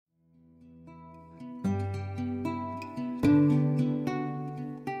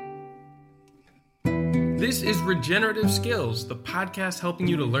This is Regenerative Skills, the podcast helping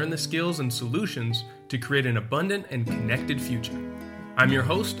you to learn the skills and solutions to create an abundant and connected future. I'm your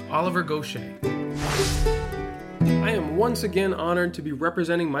host, Oliver Gaucher. I am once again honored to be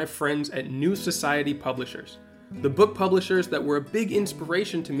representing my friends at New Society Publishers, the book publishers that were a big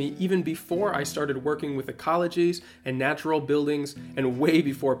inspiration to me even before I started working with ecologies and natural buildings and way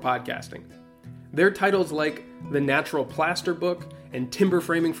before podcasting. Their titles like The Natural Plaster Book and Timber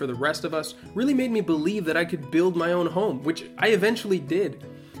Framing for the Rest of Us really made me believe that I could build my own home, which I eventually did.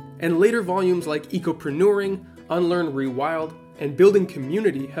 And later volumes like Ecopreneuring, Unlearn Rewild, and Building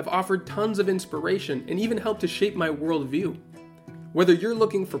Community have offered tons of inspiration and even helped to shape my worldview. Whether you're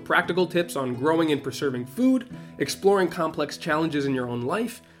looking for practical tips on growing and preserving food, exploring complex challenges in your own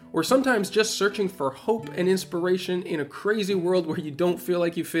life, or sometimes just searching for hope and inspiration in a crazy world where you don't feel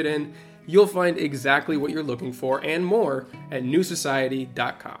like you fit in, you'll find exactly what you're looking for and more at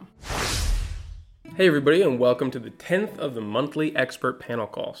newsociety.com. Hey everybody, and welcome to the 10th of the monthly expert panel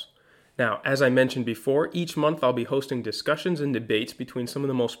calls. Now, as I mentioned before, each month I'll be hosting discussions and debates between some of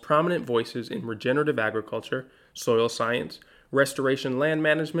the most prominent voices in regenerative agriculture, soil science, restoration land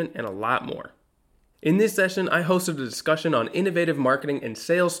management, and a lot more. In this session, I hosted a discussion on innovative marketing and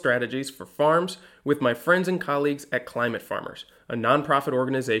sales strategies for farms with my friends and colleagues at Climate Farmers, a nonprofit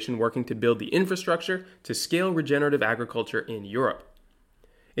organization working to build the infrastructure to scale regenerative agriculture in Europe.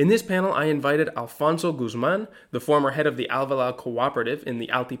 In this panel, I invited Alfonso Guzman, the former head of the Alvalal Cooperative in the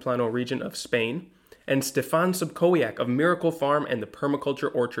Altiplano region of Spain, and Stefan Subkowiak of Miracle Farm and the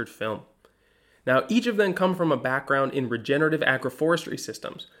Permaculture Orchard Film. Now, each of them come from a background in regenerative agroforestry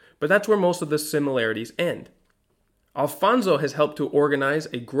systems, but that's where most of the similarities end. Alfonso has helped to organize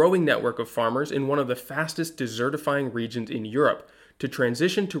a growing network of farmers in one of the fastest desertifying regions in Europe to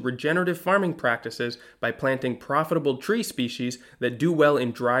transition to regenerative farming practices by planting profitable tree species that do well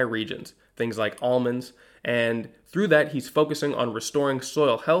in dry regions, things like almonds, and through that he's focusing on restoring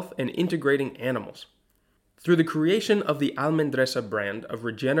soil health and integrating animals. Through the creation of the Almendresa brand of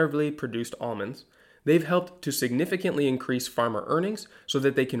regeneratively produced almonds, they've helped to significantly increase farmer earnings so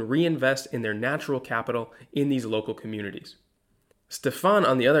that they can reinvest in their natural capital in these local communities. Stefan,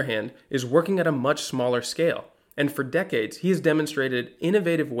 on the other hand, is working at a much smaller scale, and for decades he has demonstrated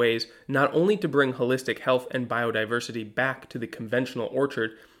innovative ways not only to bring holistic health and biodiversity back to the conventional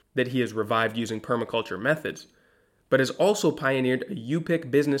orchard that he has revived using permaculture methods, but has also pioneered a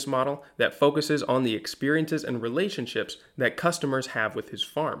U-Pick business model that focuses on the experiences and relationships that customers have with his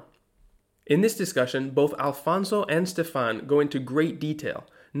farm. In this discussion, both Alfonso and Stefan go into great detail,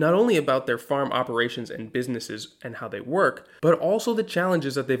 not only about their farm operations and businesses and how they work, but also the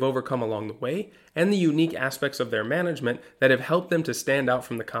challenges that they've overcome along the way and the unique aspects of their management that have helped them to stand out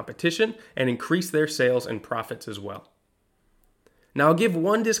from the competition and increase their sales and profits as well. Now, I'll give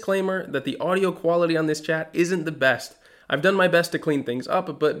one disclaimer that the audio quality on this chat isn't the best. I've done my best to clean things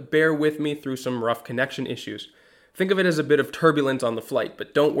up, but bear with me through some rough connection issues. Think of it as a bit of turbulence on the flight,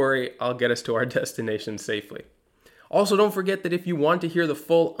 but don't worry, I'll get us to our destination safely. Also, don't forget that if you want to hear the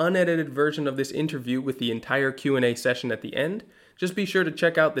full unedited version of this interview with the entire Q&A session at the end, just be sure to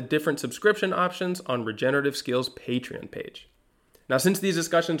check out the different subscription options on Regenerative Skills' Patreon page. Now, since these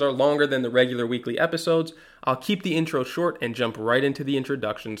discussions are longer than the regular weekly episodes, I'll keep the intro short and jump right into the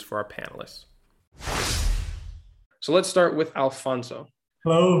introductions for our panelists. So let's start with Alfonso.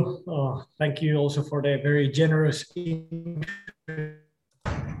 Hello. Thank you also for the very generous intro.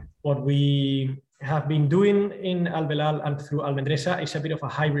 What we have been doing in Alvalal and through Almendresa is a bit of a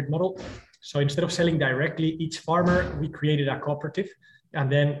hybrid model. So instead of selling directly each farmer, we created a cooperative,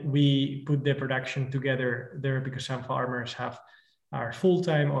 and then we put the production together there because some farmers are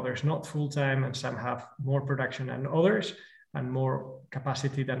full-time, others not full-time, and some have more production than others and more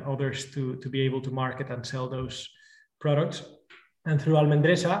capacity than others to be able to market and sell those products. And through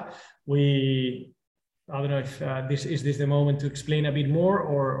Almendresa, I don't know if this is the moment to explain a bit more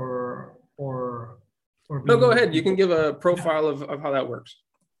or No, go ahead. You can give a profile of how that works.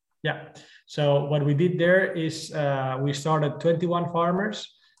 Yeah. So what we did there is we started 21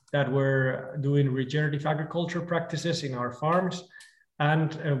 farmers that were doing regenerative agriculture practices in our farms,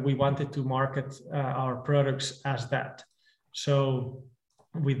 and we wanted to market our products as that. So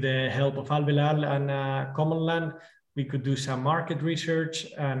with the help of Alvalal and Common Land, we could do some market research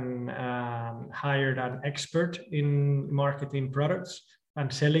and hired an expert in marketing products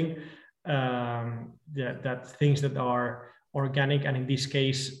and selling that things that are organic, and in this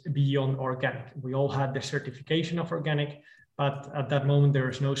case, beyond organic. We all had the certification of organic, but at that moment, there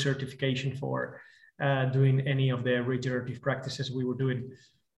was no certification for doing any of the regenerative practices we were doing.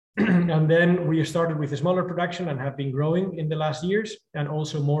 And then we started with a smaller production and have been growing in the last years, and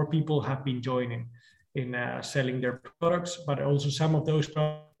also more people have been joining. in selling their products, but also some of those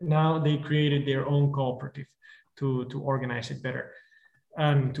now they created their own cooperative to organize it better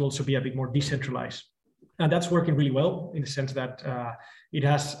and to also be a bit more decentralized. And that's working really well in the sense that it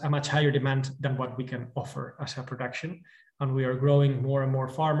has a much higher demand than what we can offer as a production. And we are growing. More and more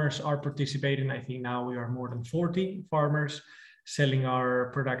farmers are participating. I think now we are more than 40 farmers selling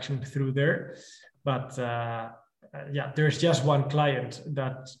our production through there. But yeah, there's just one client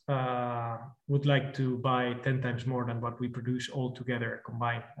that would like to buy 10 times more than what we produce all together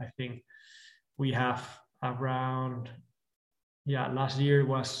combined. I think we have around, last year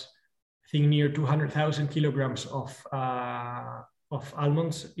was, I think, near 200,000 kilograms of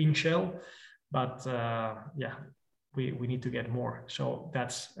almonds in shell. But we need to get more. So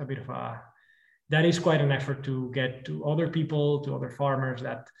that's a bit of that is quite an effort to get to other people, to other farmers,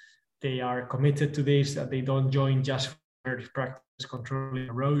 that they are committed to this, that they don't join just for practice, controlling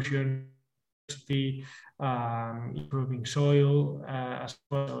erosion, improving soil as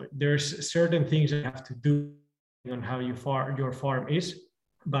well. There's certain things that you have to do on how your farm is.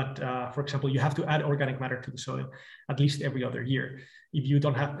 But for example, you have to add organic matter to the soil at least every other year. If you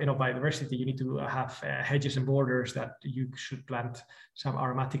don't have enough biodiversity, you need to have hedges and borders that you should plant some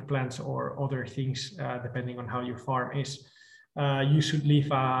aromatic plants or other things depending on how your farm is. You should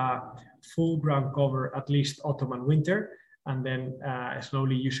leave a full ground cover at least autumn and winter, and then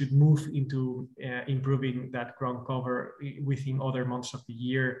slowly you should move into improving that ground cover within other months of the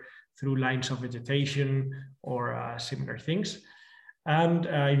year through lines of vegetation or similar things. And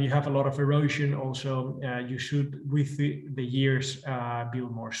if you have a lot of erosion also, you should, with the years,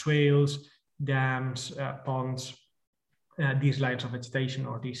 build more swales, dams, ponds, these lines of vegetation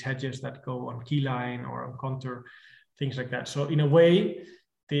or these hedges that go on key line or on contour, things like that. So in a way,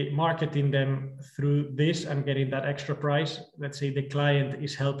 the marketing them through this and getting that extra price, let's say the client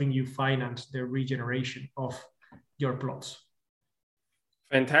is helping you finance the regeneration of your plots.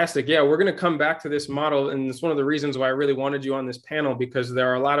 Fantastic. Yeah, we're going to come back to this model. And it's one of the reasons why I really wanted you on this panel, because there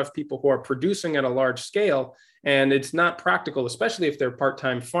are a lot of people who are producing at a large scale, and it's not practical, especially if they're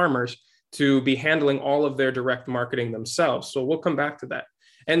part-time farmers, to be handling all of their direct marketing themselves. So we'll come back to that.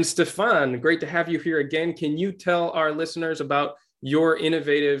 And Stefan, great to have you here again. Can you tell our listeners about your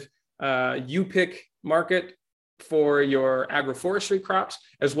innovative U-Pick market for your agroforestry crops,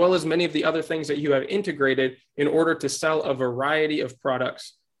 as well as many of the other things that you have integrated in order to sell a variety of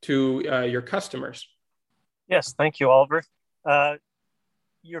products to your customers? Yes, thank you, Oliver.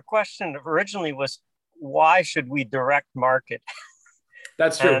 Your question originally was, why should we direct market?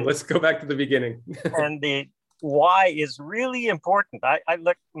 That's true. Let's go back to the beginning. And the why is really important. I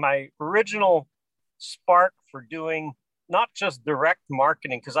looked, my original spark for doing not just direct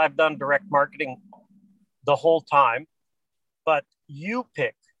marketing, because I've done direct marketing the whole time, but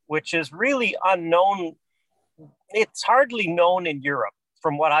U-Pick, which is really unknown. It's hardly known in Europe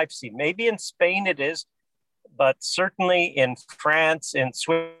from what I've seen. Maybe in Spain it is, but certainly in France, in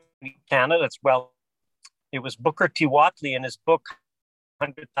Sweden, Canada, it's well. It was Booker T. Watley in his book,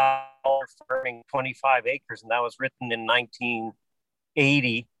 $100 Farming 25 Acres, and that was written in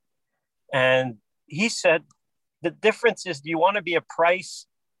 1980. And he said, the difference is, do you want to be a price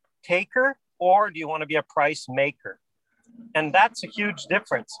taker or do you want to be a price maker? And that's a huge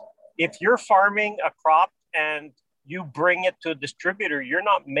difference. If you're farming a crop and you bring it to a distributor, you're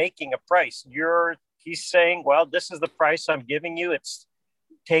not making a price. He's saying, well, this is the price I'm giving you. It's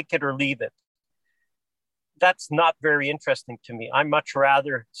take it or leave it. That's not very interesting to me. I much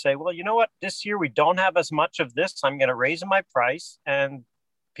rather say, well, you know what? This year we don't have as much of this. I'm going to raise my price and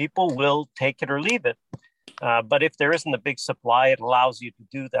people will take it or leave it. But if there isn't a big supply, it allows you to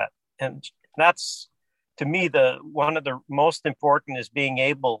do that. And that's, to me, one of the most important is being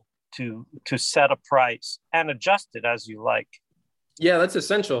able to set a price and adjust it as you like. Yeah, that's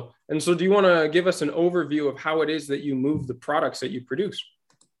essential. And so do you want to give us an overview of how it is that you move the products that you produce?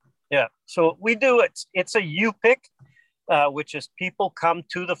 Yeah, so we do it. It's a U-Pick, which is people come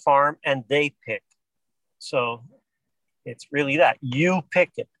to the farm and they pick. So it's really that. You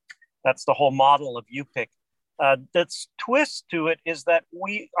pick it. That's the whole model of U-Pick. The twist to it is that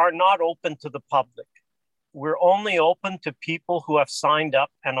we are not open to the public. We're only open to people who have signed up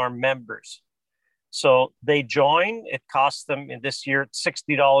and are members. So they join. It costs them, in this year,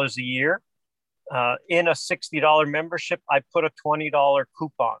 $60 a year. In a $60 membership, I put a $20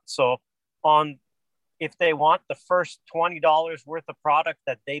 coupon. So if they want the first $20 worth of product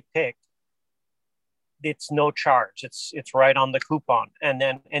that they pick, it's no charge. It's right on the coupon. And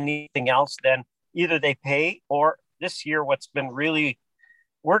then anything else, then either they pay, or this year, what's been really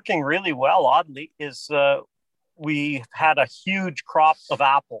working really well, oddly, is we had a huge crop of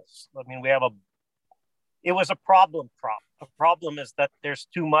apples. I mean, we have it was a problem crop. A problem is that there's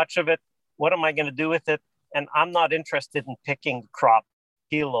too much of it. What am I going to do with it? And I'm not interested in picking crop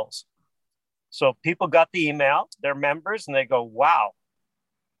kilos. So people got the email, they're members, and they go, wow,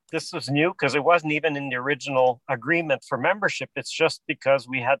 this was new, because it wasn't even in the original agreement for membership. It's just because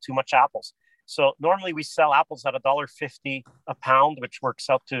we had too much apples. So normally we sell apples at $1.50 a pound, which works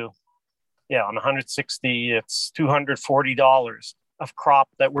out to, on 160, it's $240 of crop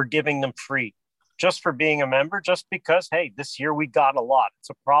that we're giving them free just for being a member, just because, hey, this year we got a lot. It's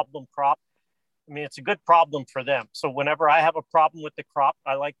a problem crop. I mean, it's a good problem for them. So whenever I have a problem with the crop,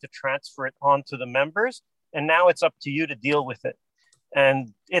 I like to transfer it on to the members. And now it's up to you to deal with it.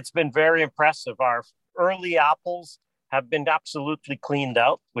 And it's been very impressive. Our early apples have been absolutely cleaned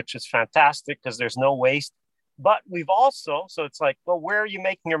out, which is fantastic because there's no waste. But we've also, so it's like, well, where are you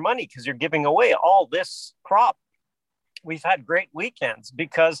making your money? Because you're giving away all this crop. We've had great weekends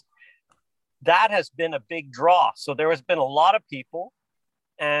because that has been a big draw. So there has been a lot of people.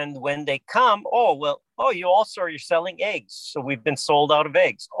 And when they come, you're selling eggs. So we've been sold out of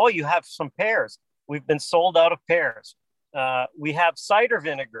eggs. Oh, you have some pears. We've been sold out of pears. We have cider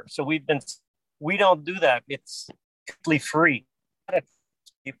vinegar. So we don't do that. It's completely free.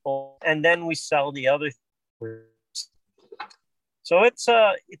 People, and then we sell the other. So it's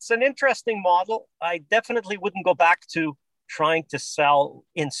an interesting model. I definitely wouldn't go back to trying to sell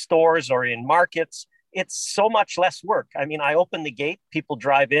in stores or in markets. It's so much less work. I mean, I open the gate, people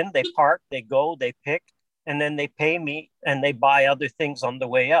drive in, they park, they go, they pick, and then they pay me and they buy other things on the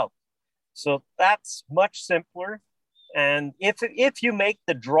way out. So that's much simpler. And if you make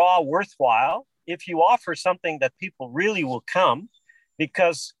the draw worthwhile, if you offer something that people really will come,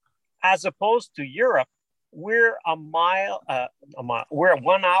 because as opposed to Europe, we're we're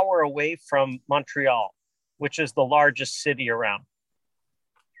 1 hour away from Montreal, which is the largest city around.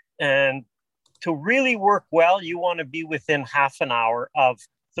 And to really work well, you want to be within half an hour of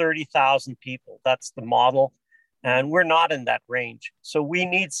 30,000 people. That's the model. And we're not in that range. So we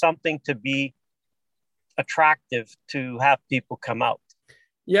need something to be attractive to have people come out.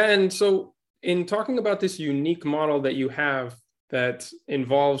 Yeah. And so in talking about this unique model that you have that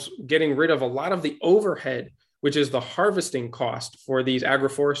involves getting rid of a lot of the overhead, which is the harvesting cost for these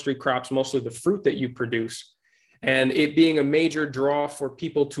agroforestry crops, mostly the fruit that you produce, and it being a major draw for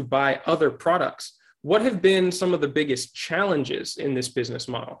people to buy other products, what have been some of the biggest challenges in this business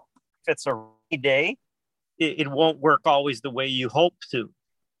model? If it's a rainy day, it won't work always the way you hope to.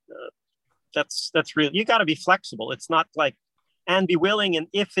 That's real. You got to be flexible. It's not like, and be willing, and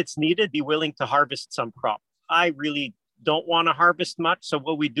if it's needed, be willing to harvest some crop. I really don't want to harvest much. So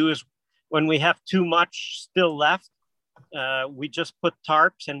what we do is when we have too much still left, we just put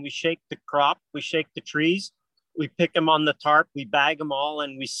tarps and we shake the crop, we shake the trees, we pick them on the tarp, we bag them all,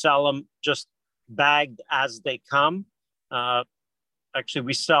 and we sell them just bagged as they come. Actually,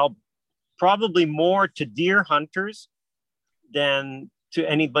 we sell probably more to deer hunters than to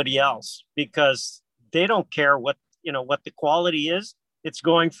anybody else because they don't care what the quality is. It's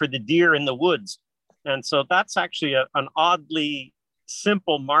going for the deer in the woods. And so that's actually an oddly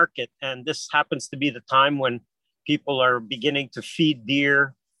simple market. And this happens to be the time when people are beginning to feed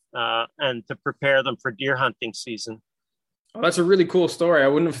deer and to prepare them for deer hunting season. Oh, that's a really cool story. I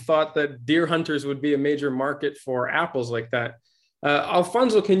wouldn't have thought that deer hunters would be a major market for apples like that.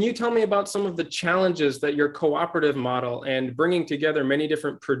 Alfonso, can you tell me about some of the challenges that your cooperative model and bringing together many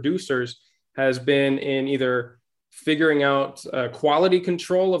different producers has been in either figuring out quality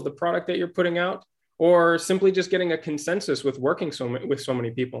control of the product that you're putting out, or simply just getting a consensus with working with so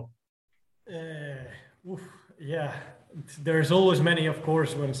many people? Yeah, there's always many, of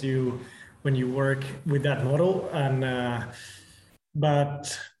course, when you work with that model, and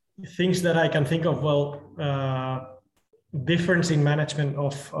but things that I can think of, difference in management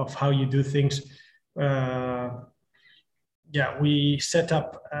of how you do things. We set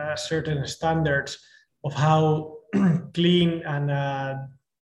up certain standards of how clean and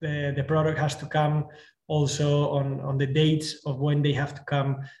the product has to come, also on the dates of when they have to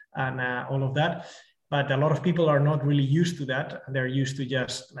come, and all of that. But a lot of people are not really used to that. They're used to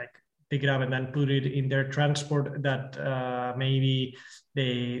just like pick it up and then put it in their transport that maybe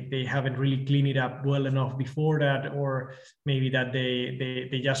they haven't really cleaned it up well enough before that, or maybe that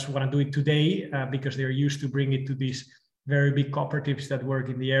they just want to do it today because they're used to bring it to these very big cooperatives that work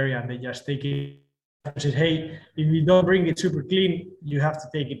in the area, and they just take it and say, hey, if you don't bring it super clean, you have to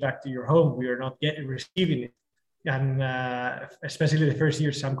take it back to your home. We are not receiving it. And especially the first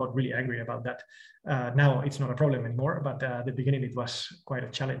year, Sam got really angry about that. Now it's not a problem anymore, but at the beginning it was quite a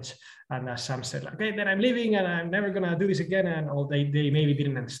challenge. And Sam said, like, okay, then I'm leaving and I'm never gonna do this again. And all they maybe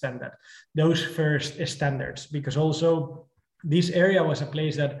didn't understand that, those first standards, because also this area was a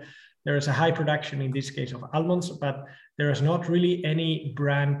place that there is a high production, in this case of almonds, but there is not really any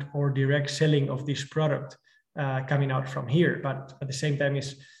brand or direct selling of this product coming out from here. But at the same time,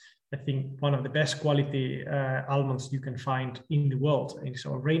 is I think one of the best quality almonds you can find in the world. And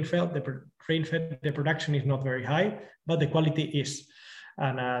so rain-fed, the production is not very high, but the quality is.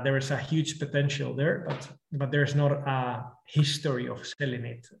 And there is a huge potential there, but there's not a history of selling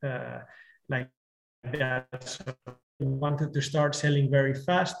it like that. So we wanted to start selling very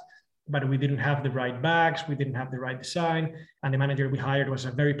fast, but we didn't have the right bags, we didn't have the right design, and the manager we hired was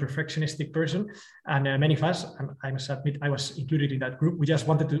a very perfectionistic person. And many of us, and I must admit, I was included in that group, we just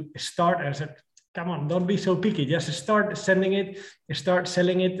wanted to start, and I said, come on, don't be so picky, just start sending it, start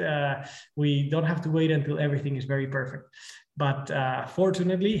selling it. We don't have to wait until everything is very perfect. But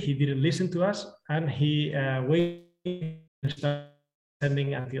fortunately, he didn't listen to us, and he waited and started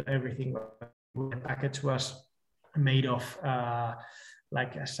sending until everything, the package was made of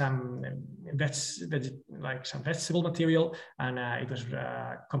like some vegetable material, and it was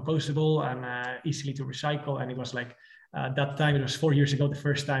compostable and easily to recycle. And it was like that time, it was 4 years ago, the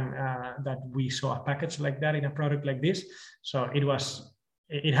first time that we saw a package like that in a product like this. So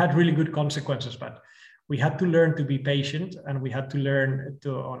it had really good consequences, but we had to learn to be patient, and we had to learn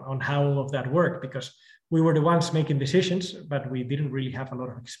on how all of that worked, because we were the ones making decisions, but we didn't really have a lot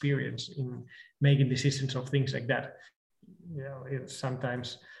of experience in making decisions of things like that. You know,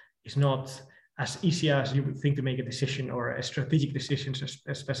 sometimes it's not as easy as you would think to make a decision, or a strategic decisions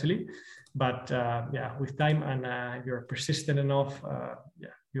especially. But yeah, with time and if you're persistent enough,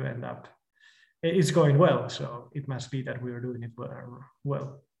 you end up, it's going well. So it must be that we were doing it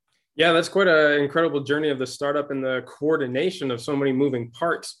well. Yeah, that's quite an incredible journey of the startup and the coordination of so many moving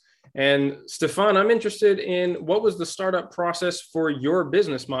parts. And Stefan, I'm interested in what was the startup process for your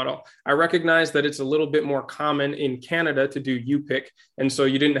business model? I recognize that it's a little bit more common in Canada to do U-Pick, and so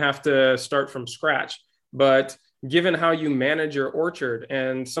you didn't have to start from scratch. But given how you manage your orchard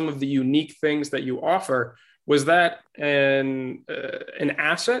and some of the unique things that you offer, was that an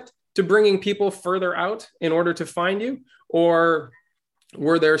asset to bringing people further out in order to find you? Or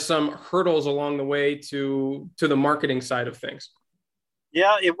were there some hurdles along the way to the marketing side of things?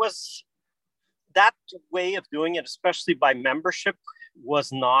 Yeah, it was that way of doing it, especially by membership,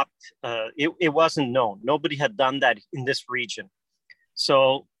 was not, it wasn't known. Nobody had done that in this region.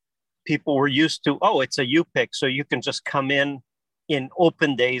 So people were used to, oh, it's a U-Pick, so you can just come in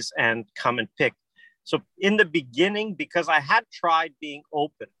open days and come and pick. So in the beginning, because I had tried being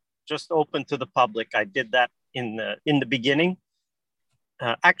open, just open to the public, I did that in the beginning.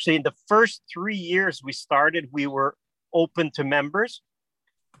 Actually, in the first 3 years we started, we were open to members.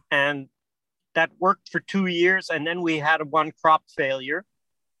 And that worked for 2 years. And then we had one crop failure.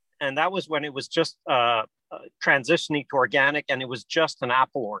 And that was when it was just transitioning to organic, and it was just an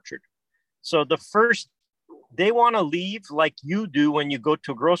apple orchard. So they want to leave like you do when you go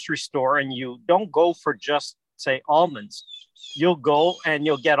to a grocery store, and you don't go for just, say, almonds. You'll go and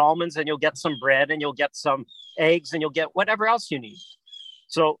you'll get almonds, and you'll get some bread, and you'll get some eggs, and you'll get whatever else you need.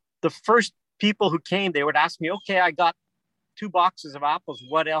 So the first people who came, they would ask me, okay, I got 2 boxes of apples.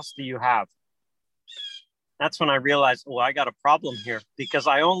 What else do you have? That's when I realized, oh, I got a problem here, because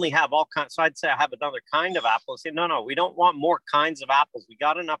I only have all kinds. So I'd say I have another kind of apple. Say, no, we don't want more kinds of apples. We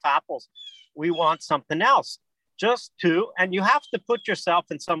got enough apples. We want something else. And you have to put yourself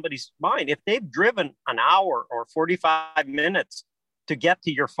in somebody's mind. If they've driven an hour or 45 minutes to get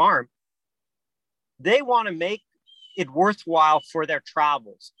to your farm, they want to make it worthwhile for their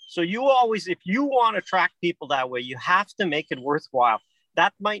travels. So you always, if you want to attract people that way, you have to make it worthwhile.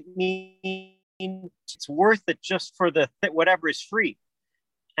 That might mean it's worth it just for whatever is free.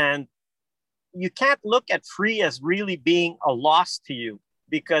 And you can't look at free as really being a loss to you,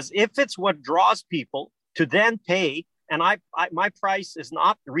 because if it's what draws people to then pay, and my price is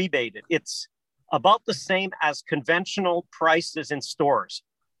not rebated, it's about the same as conventional prices in stores.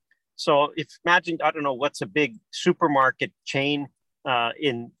 So imagine, I don't know what's a big supermarket chain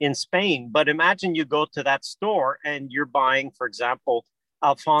in Spain, but imagine you go to that store and you're buying, for example,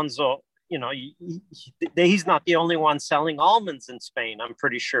 Alfonso, he's not the only one selling almonds in Spain, I'm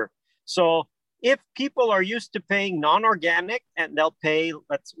pretty sure. So if people are used to paying non-organic, and they'll pay,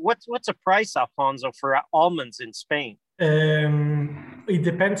 what's a price, Alfonso, for almonds in Spain? It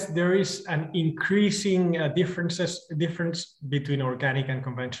depends. There is an increasing difference between organic and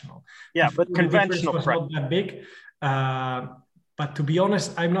conventional. Yeah, Before, but conventional the difference was not that big. But to be honest,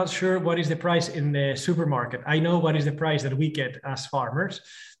 I'm not sure what is the price in the supermarket. I know what is the price that we get as farmers,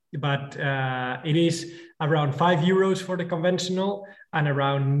 but it is around €5 for the conventional and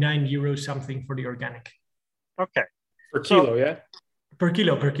around €9 something for the organic. Okay. Per kilo, yeah? Per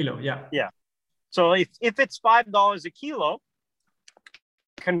kilo, yeah. Yeah. So if it's $5 a kilo,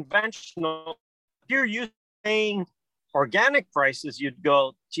 conventional, if you're used to paying organic prices, you'd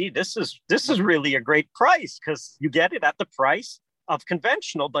go, gee, this is really a great price because you get it at the price of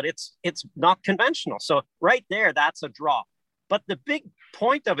conventional, but it's not conventional. So right there, that's a draw. But the big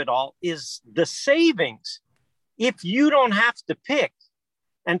point of it all is the savings. If you don't have to pick,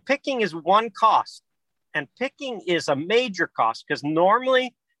 and picking is one cost, and picking is a major cost because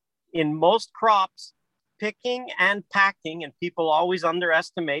normally in most crops, picking and packing, and people always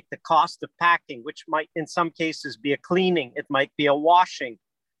underestimate the cost of packing, which might in some cases be a cleaning, it might be a washing,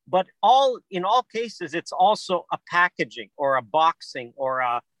 but in all cases, it's also a packaging or a boxing or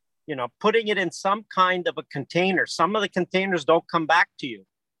a, putting it in some kind of a container. Some of the containers don't come back to you.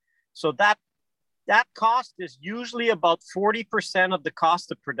 So that cost is usually about 40% of the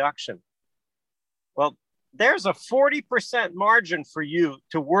cost of production. Well, there's a 40% margin for you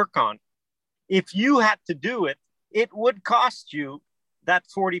to work on. If you had to do it, it would cost you that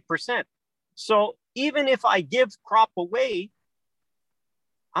 40%. So even if I give crop away,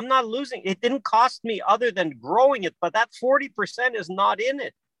 I'm not losing. It didn't cost me other than growing it, but that 40% is not in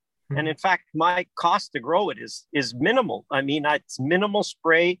it. Mm-hmm. And in fact, my cost to grow it is minimal. I mean, it's minimal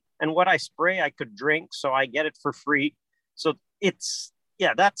spray, and what I spray, I could drink, so I get it for free. So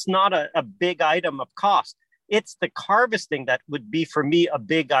that's not a big item of cost. It's the harvesting that would be for me a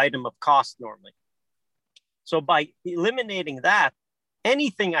big item of cost normally. So by eliminating that,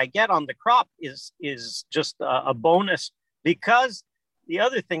 anything I get on the crop is just a bonus, because the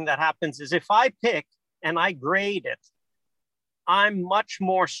other thing that happens is if I pick and I grade it, I'm much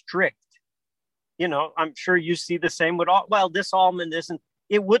more strict. I'm sure you see the same with this almond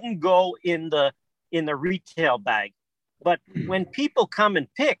it wouldn't go in the retail bag. But when people come and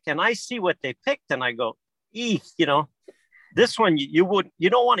pick and I see what they picked and I go, this one, you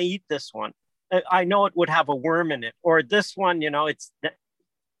don't want to eat this one. I know it would have a worm in it, or this one, it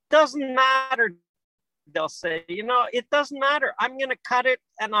doesn't matter. They'll say, it doesn't matter. I'm going to cut it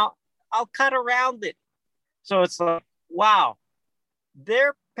and I'll cut around it. So it's like, wow,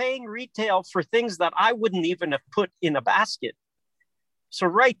 they're paying retail for things that I wouldn't even have put in a basket. So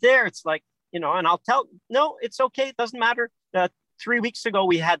right there, it's like, and I'll tell, no, it's okay. It doesn't matter. 3 weeks ago,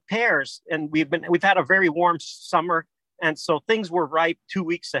 we had pears, and we've had a very warm summer. And so things were ripe 2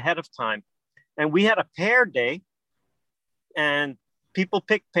 weeks ahead of time. And we had a pear day, and people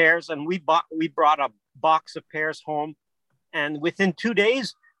picked pears, and we brought a box of pears home. And within 2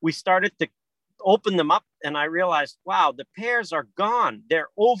 days, we started to open them up, and I realized, wow, the pears are gone. They're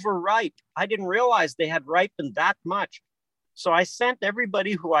overripe. I didn't realize they had ripened that much. So I sent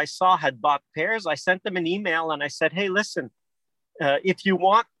everybody who I saw had bought pears, I sent them an email, and I said, hey, listen, if you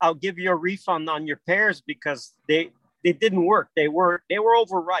want, I'll give you a refund on your pears because they didn't work. They were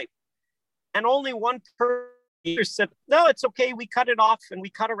overripe. And only one person said, no, it's okay. We cut it off and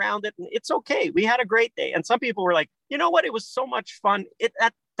we cut around it, and it's okay. We had a great day. And some people were like, you know what? It was so much fun.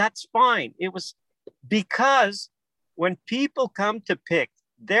 That's fine. It was because when people come to pick,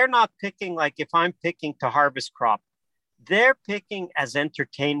 they're not picking like if I'm picking to harvest crop. They're picking as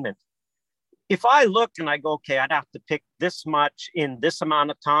entertainment. If I look and I go, okay, I'd have to pick this much in this amount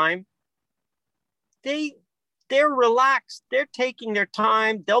of time, they're relaxed. They're taking their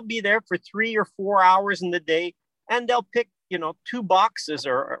time. They'll be there for 3 or 4 hours in the day, and they'll pick, 2 boxes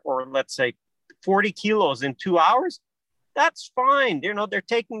or let's say 40 kilos in 2 hours. That's fine. They're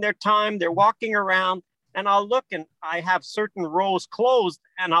taking their time. They're walking around, and I'll look, and I have certain rows closed,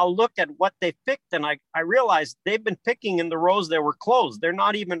 and I'll look at what they picked, and I realize they've been picking in the rows that were closed. They're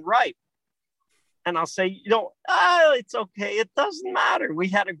not even ripe. And I'll say, it's okay. It doesn't matter. We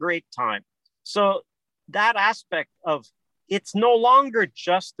had a great time. So that aspect of it's no longer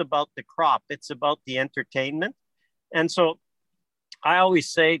just about the crop. It's about the entertainment. And so I always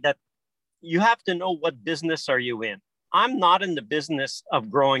say that you have to know what business are you in. I'm not in the business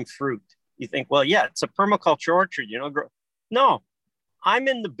of growing fruit. You think, well, yeah, it's a permaculture orchard, No, I'm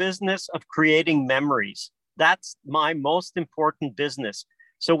in the business of creating memories. That's my most important business.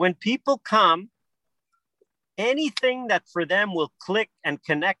 So when people come, anything that for them will click and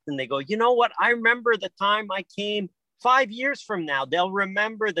connect, and they go, you know what? I remember the time I came 5 years from now. They'll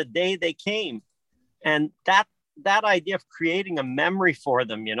remember the day they came. And that idea of creating a memory for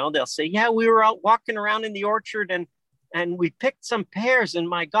them, you know, they'll say, yeah, we were out walking around in the orchard and we picked some pears, and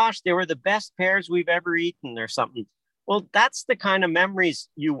my gosh, they were the best pears we've ever eaten or something. Well, that's the kind of memories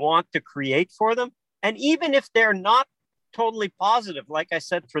you want to create for them. And even if they're not totally positive, like I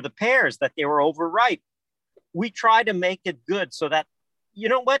said, for the pears, that they were overripe, we try to make it good so that, you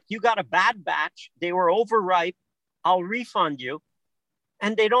know what, you got a bad batch, they were overripe, I'll refund you.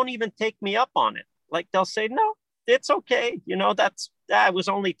 And they don't even take me up on it. Like they'll say, no, it's okay. You know, that was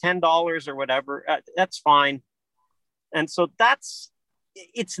only $10 or whatever. That's fine. And so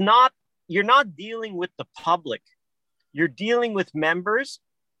you're not dealing with the public. You're dealing with members,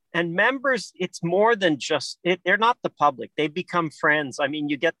 and members, it's more than just it. They're not the public. They become friends. I mean,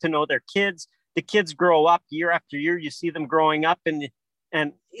 you get to know their kids. The kids grow up year after year. You see them growing up, and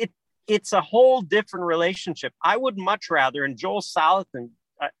it's a whole different relationship. I would much rather, and Joel Salatin,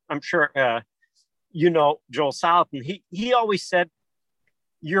 I'm sure you know Joel Salatin, he always said,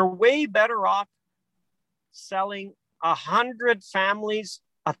 you're way better off selling 100 families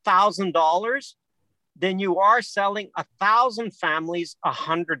 $1,000 than you are selling 1,000 families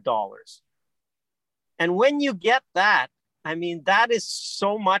 $100. And when you get that, I mean, that is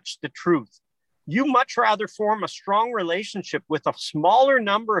so much the truth. You much rather form a strong relationship with a smaller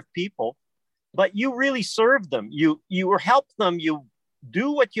number of people, but you really serve them. You help them. You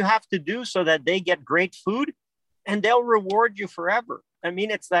do what you have to do so that they get great food, and they'll reward you forever. I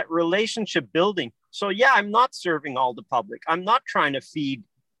mean, it's that relationship building. So yeah, I'm not serving all the public. I'm not trying to feed,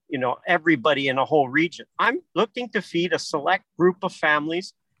 you know, everybody in a whole region. I'm looking to feed a select group of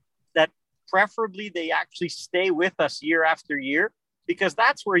families that preferably they actually stay with us year after year, because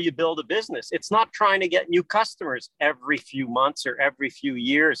that's where you build a business. It's not trying to get new customers every few months or every few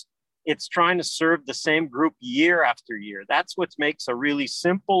years. It's trying to serve the same group year after year. That's what makes a really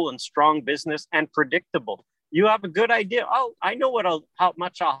simple and strong business and predictable. You have a good idea. Oh, I know how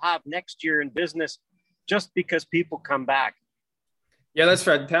much I'll have next year in business just because people come back. Yeah, that's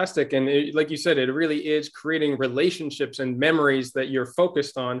fantastic. And like you said, it really is creating relationships and memories that you're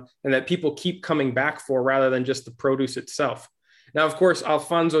focused on and that people keep coming back for rather than just the produce itself. Now, of course,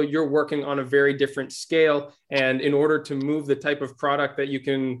 Alfonso, you're working on a very different scale. And in order to move the type of product that you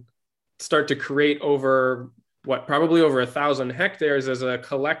can start to create over probably over 1,000 hectares as a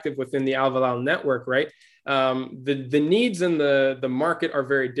collective within the Alvelal network, right? The needs in the market are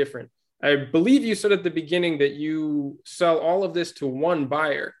very different. I believe you said at the beginning that you sell all of this to one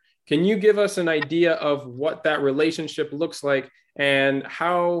buyer. Can you give us an idea of what that relationship looks like and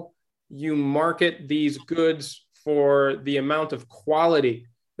how you market these goods for the amount of quality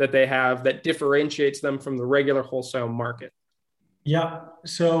that they have that differentiates them from the regular wholesale market? Yeah.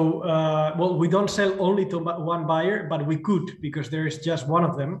 So, well, we don't sell only to one buyer, but we could, because there is just one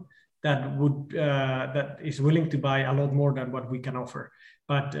of them that is willing to buy a lot more than what we can offer.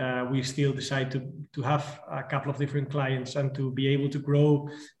 But we still decide to have a couple of different clients and to be able to grow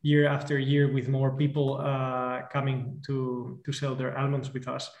year after year with more people coming to sell their almonds with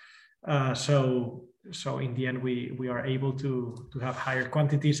us. So in the end, we are able to have higher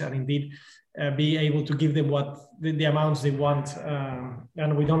quantities and indeed be able to give them what the amounts they want.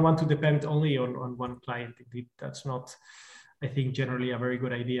 And we don't want to depend only on one client. Indeed, that's not, I think, generally a very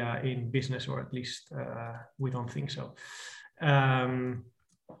good idea in business, or at least we don't think so.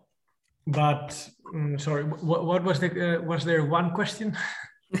 But sorry, what was was there one question?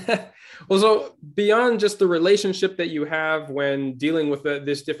 Well, so beyond just the relationship that you have when dealing with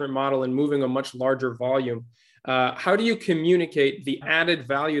this different model and moving a much larger volume, how do you communicate the added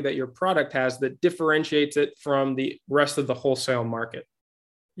value that your product has that differentiates it from the rest of the wholesale market?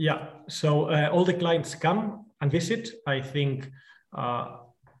 Yeah, so all the clients come and visit. I think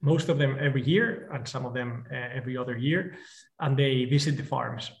most of them every year, and some of them every other year, and they visit the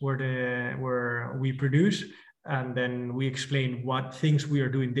farms where we produce, and then we explain what things we are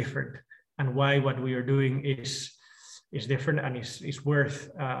doing different and why what we are doing is different and is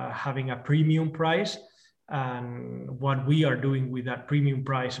worth having a premium price, and what we are doing with that premium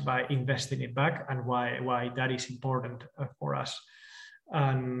price by investing it back, and why that is important for us.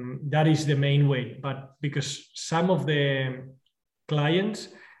 And that is the main way. But because some of the clients,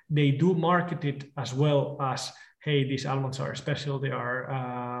 they do market it as well as, hey, these almonds are special. They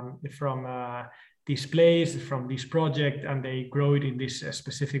are from this place, from this project, and they grow it in this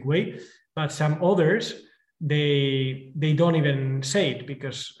specific way. But some others, they don't even say it,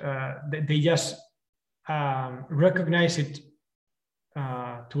 because they just recognize it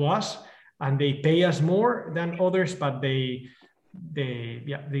to us, and they pay us more than others, but they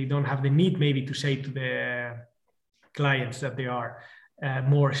don't have the need maybe to say to the clients that they are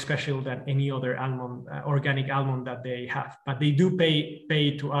more special than any other almond, organic almond that they have. But they do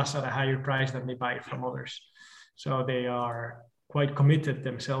pay to us at a higher price than they buy it from others. So they are quite committed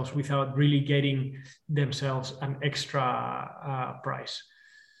themselves without really getting themselves an extra price.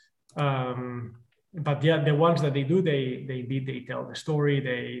 But yeah, the ones that they do, they tell the story.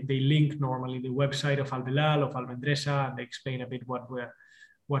 They link normally the website of Albelal, of Almendresa, and they explain a bit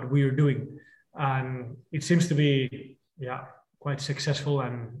what we're doing. And it seems to be, quite successful.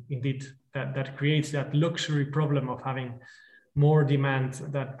 And indeed, that creates that luxury problem of having more demand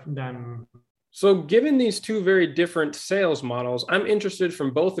than. So given these two very different sales models, I'm interested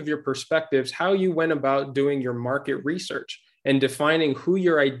from both of your perspectives, how you went about doing your market research and defining who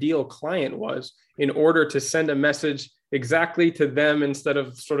your ideal client was in order to send a message exactly to them instead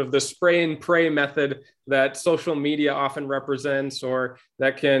of sort of the spray and pray method that social media often represents, or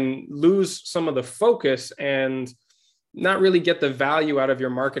that can lose some of the focus and not really get the value out of your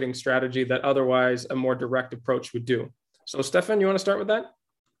marketing strategy that otherwise a more direct approach would do. So Stefan, you want to start with that?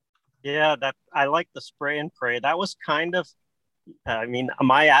 Yeah, that I like the spray and pray. That was kind of,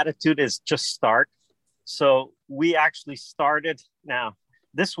 my attitude is just start. So we actually started. Now,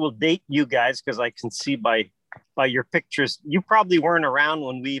 this will date you guys because I can see by your pictures, you probably weren't around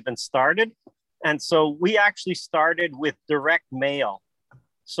when we even started. And so we actually started with direct mail.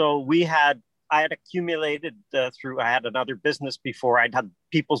 So I had accumulated I had another business before. I'd had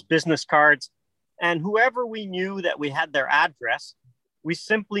people's business cards, and whoever we knew that we had their address, we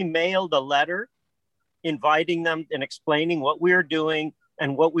simply mailed a letter inviting them and explaining what we were doing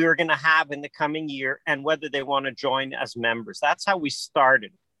and what we were going to have in the coming year and whether they want to join as members. That's how we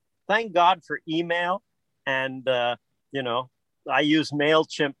started. Thank God for email. And, I use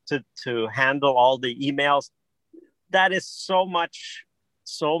MailChimp to handle all the emails. That is so much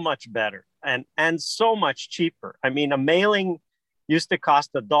better and so much cheaper. I mean, a mailing used to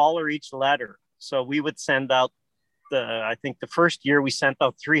cost $1 each letter. So we would send out I think the first year we sent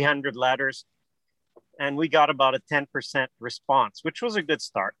out 300 letters and we got about a 10% response, which was a good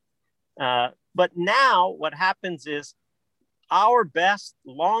start. But now what happens is our best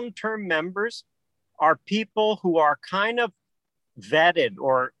long-term members are people who are kind of vetted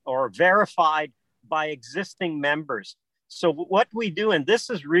or verified by existing members. So what we do, and this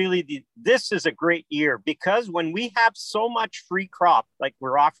is a great year, because when we have so much free crop, like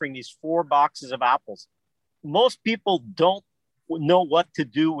we're offering these 4 boxes of apples, most people don't know what to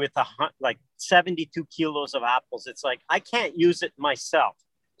do with like 72 kilos of apples. It's like, I can't use it myself.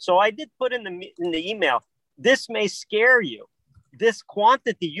 So I did put in the email, this may scare you. This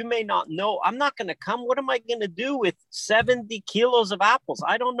quantity, you may not know. I'm not going to come. What am I going to do with 70 kilos of apples?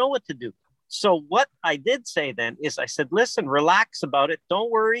 I don't know what to do. So what I did say then is I said, listen, relax about it.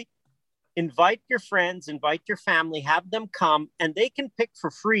 Don't worry. Invite your friends, invite your family, have them come, and they can pick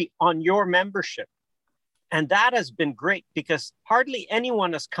for free on your membership. And that has been great because hardly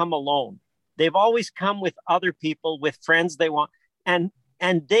anyone has come alone. They've always come with other people, with friends they want. And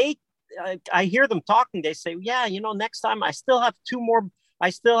I hear them talking. They say, yeah, next time I still have 2 more.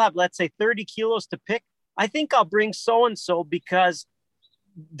 I still have, let's say, 30 kilos to pick. I think I'll bring so-and-so because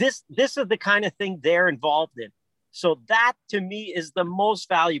this is the kind of thing they're involved in. So that to me is the most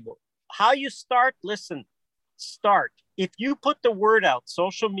valuable. How you start, listen, start. If you put the word out,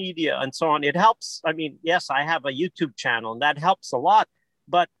 social media and so on, it helps. I mean, yes, I have a YouTube channel and that helps a lot.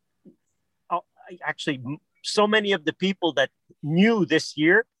 But actually, so many of the people that knew this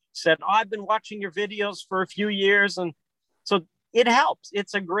year said, I've been watching your videos for a few years. And so it helps.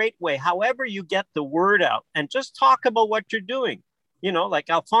 It's a great way. However you get the word out and just talk about what you're doing. Like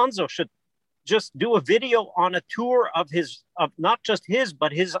Alfonso should just do a video on a tour of not just his,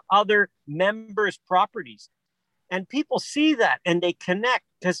 but his other members' properties. And people see that and they connect.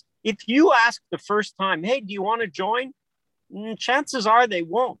 Because if you ask the first time, hey, do you want to join? Chances are they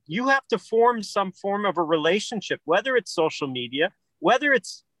won't. You have to form some form of a relationship, whether it's social media, whether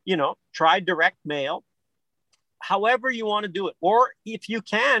it's, try direct mail, however you want to do it. Or if you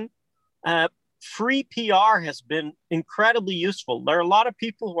can, free PR has been incredibly useful. There are a lot of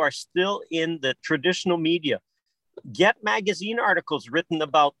people who are still in the traditional media. Get magazine articles written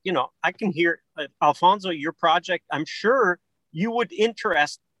about, I can hear, Alfonso, your project, I'm sure you would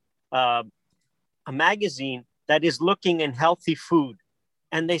interest a magazine that is looking in healthy food.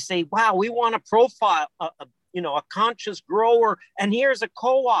 And they say, wow, we want to profile a conscious grower, and here's a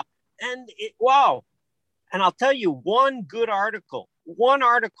co-op. And wow. And I'll tell you, one article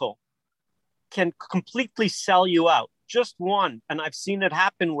can completely sell you out. Just one. And I've seen it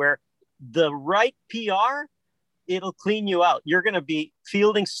happen where the right PR, it'll clean you out. You're going to be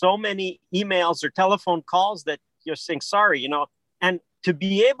fielding so many emails or telephone calls that you're saying, sorry, and to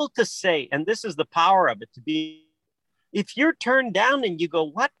be able to say, and this is the power of it, to be, if you're turned down and you go,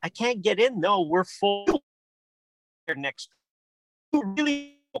 what? I can't get in. No, we're full next.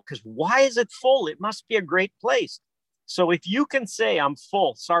 Really, because why is it full? It must be a great place. So if you can say, I'm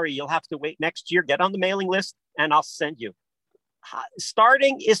full, sorry, you'll have to wait next year, get on the mailing list and I'll send you.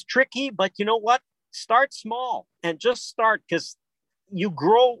 Starting is tricky, but you know what? Start small and just start, because you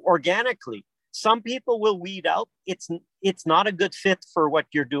grow organically. Some people will weed out. It's not a good fit for what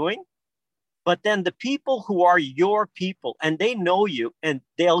you're doing. But then the people who are your people and they know you and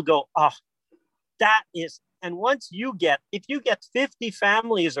they'll go, oh, that is. And once if you get 50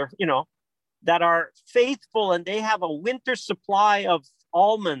 families or, that are faithful and they have a winter supply of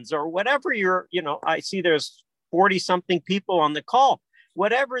almonds or whatever I see there's 40 something people on the call,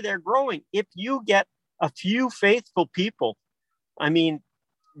 whatever they're growing. If you get a few faithful people, I mean,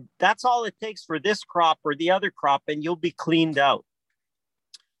 that's all it takes for this crop or the other crop, and you'll be cleaned out.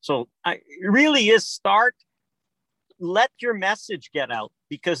 So it really is start, let your message get out,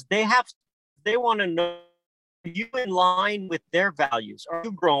 because they want to know, are you in line with their values? Are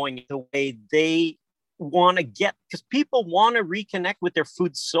you growing the way they want to get? Because people want to reconnect with their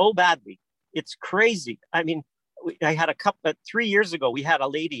food so badly. It's crazy. I mean, I had 3 years ago, we had a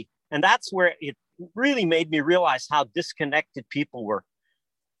lady, and that's where it really made me realize how disconnected people were.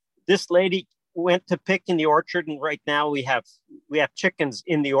 This lady went to pick in the orchard, and right now we have chickens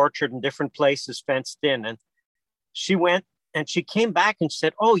in the orchard in different places fenced in. And she went and she came back and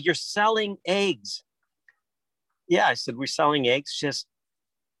said, oh, you're selling eggs. Yeah, I said, we're selling eggs. Just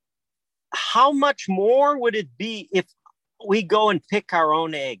how much more would it be if we go and pick our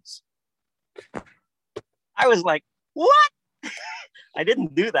own eggs? I was like, what? I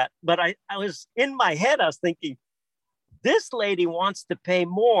didn't do that, but I was in my head, I was thinking, this lady wants to pay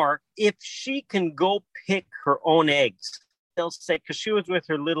more if she can go pick her own eggs. They'll say, because she was with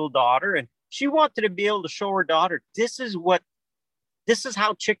her little daughter and she wanted to be able to show her daughter, this is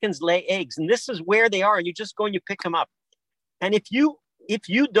how chickens lay eggs, and this is where they are, and you just go and you pick them up. And if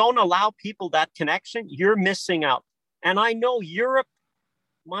you don't allow people that connection, you're missing out. And I know Europe,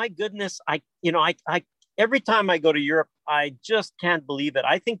 my goodness, I every time I go to Europe, I just can't believe it.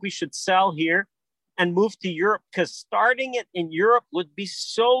 I think we should sell here and move to Europe, because starting it in Europe would be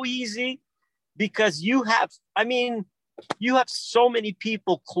so easy, because you have so many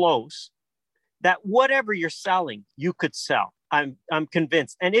people close that whatever you're selling, you could sell. I'm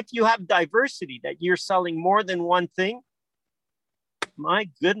convinced. And if you have diversity, that you're selling more than one thing, my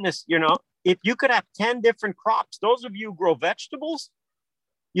goodness, if you could have 10 different crops, those of you who grow vegetables,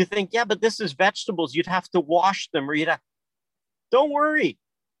 you think, yeah, but this is vegetables. You'd have to wash them, or don't worry.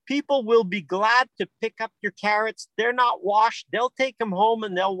 People will be glad to pick up your carrots. They're not washed. They'll take them home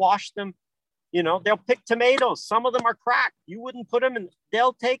and they'll wash them. They'll pick tomatoes. Some of them are cracked. You wouldn't put them in.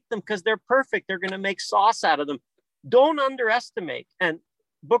 They'll take them because they're perfect. They're going to make sauce out of them. Don't underestimate. And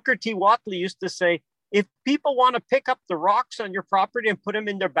Booker T. Whatley used to say, if people want to pick up the rocks on your property and put them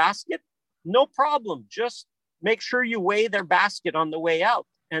in their basket, no problem. Just make sure you weigh their basket on the way out,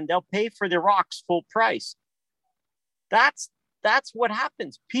 and they'll pay for the rocks full price. That's what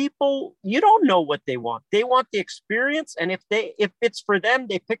happens. People, you don't know what they want. They want the experience. And if it's for them,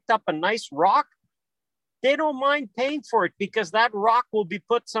 they picked up a nice rock, they don't mind paying for it, because that rock will be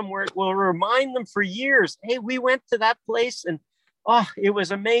put somewhere. It will remind them for years. Hey, we went to that place and it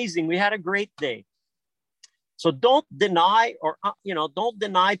was amazing. We had a great day. So don't deny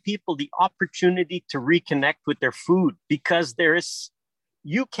people the opportunity to reconnect with their food, because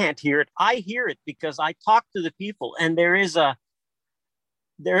you can't hear it. I hear it because I talk to the people, and there is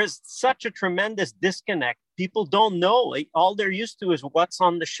such a tremendous disconnect. People don't know. All they're used to is what's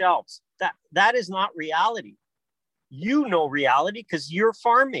on the shelves. That is not reality. You know reality because you're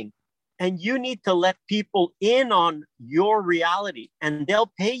farming, and you need to let people in on your reality, and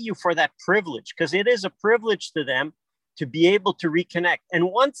they'll pay you for that privilege, because it is a privilege to them to be able to reconnect.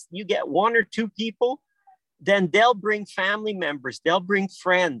 And once you get one or two people, then they'll bring family members, they'll bring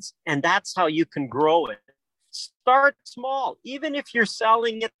friends, and that's how you can grow it. Start small, even if you're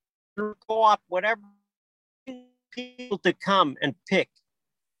selling it through co-op, whatever, people to come and pick,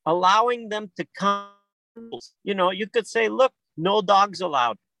 allowing them to come. You could say, look, no dogs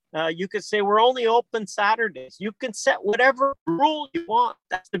allowed. You could say, we're only open Saturdays. You can set whatever rule you want.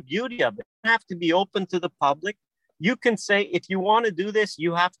 That's the beauty of it. You don't have to be open to the public. You can say, if you want to do this,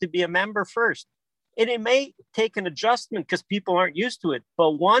 you have to be a member first. And it may take an adjustment because people aren't used to it.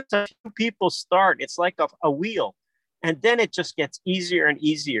 But once a few people start, it's like a wheel. And then it just gets easier and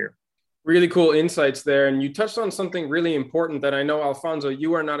easier. Really cool insights there. And you touched on something really important that I know, Alfonso,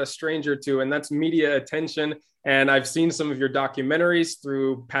 you are not a stranger to, and that's media attention. And I've seen some of your documentaries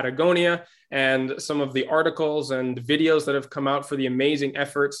through Patagonia and some of the articles and videos that have come out for the amazing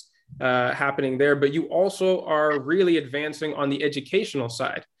efforts happening there. But you also are really advancing on the educational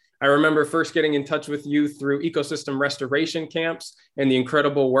side. I remember first getting in touch with you through ecosystem restoration camps and the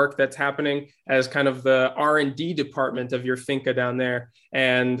incredible work that's happening as kind of the R&D department of your finca down there,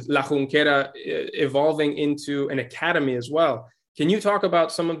 and La Junquera evolving into an academy as well. Can you talk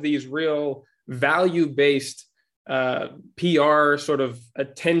about some of these real value-based PR sort of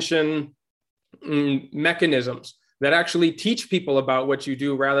attention mechanisms that actually teach people about what you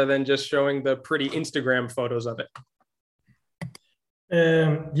do rather than just showing the pretty Instagram photos of it?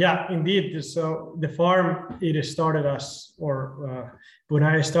 Yeah, indeed. So the farm, it started when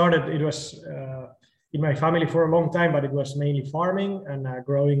I started, it was in my family for a long time, but it was mainly farming and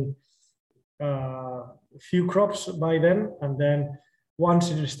growing a few crops by then. And then once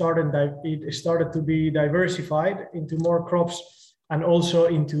it started to be diversified into more crops and also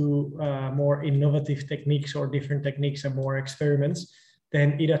into more innovative techniques or different techniques and more experiments,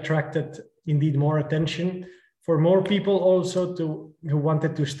 then it attracted indeed more attention for more people also who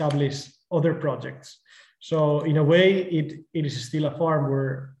wanted to establish other projects. So in a way, it is still a farm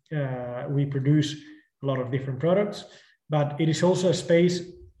where we produce a lot of different products, but it is also a space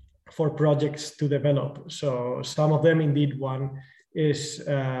for projects to develop. So some of them, indeed, one is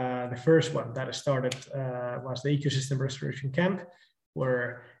the first one that started was the ecosystem restoration camp,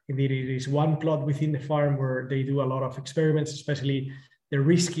 where indeed it is one plot within the farm where they do a lot of experiments, especially the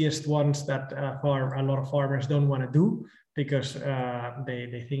riskiest ones that a lot of farmers don't want to do because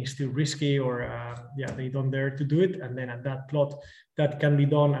they think it's too risky or they don't dare to do it. And then at that plot, that can be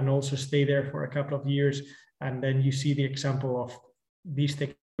done and also stay there for a couple of years. And then you see the example of these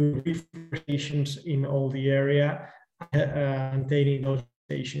stations in all the area, maintaining those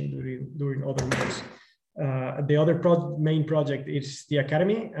stations during other years. The other main project is the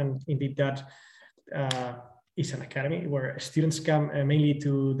academy, and indeed that is an academy where students come mainly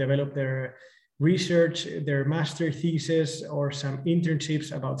to develop their research, their master thesis, or some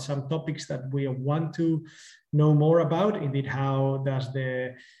internships about some topics that we want to know more about. Indeed, how does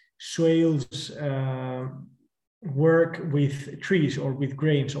the soils work with trees or with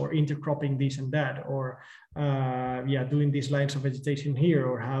grains, or intercropping this and that, or doing these lines of vegetation here,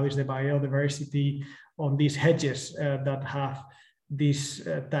 or how is the biodiversity on these hedges that have this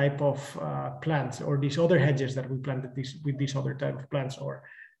type of plants, or these other hedges that we planted with this other type of plants, or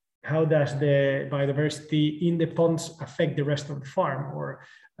how does the biodiversity in the ponds affect the rest of the farm, or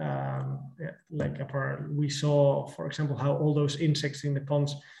we saw, for example, how all those insects in the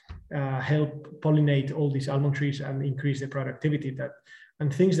ponds help pollinate all these almond trees and increase the productivity,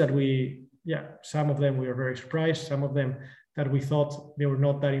 and things that some of them we were very surprised, some of them that we thought they were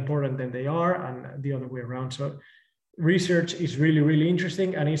not that important than they are, and the other way around. So research is really, really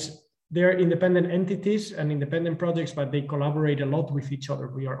interesting, and they're independent entities and independent projects, but they collaborate a lot with each other.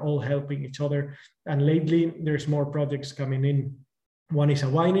 We are all helping each other. And lately, there's more projects coming in. One is a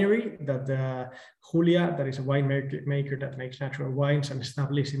winery that Julia, that is a winemaker that makes natural wines, and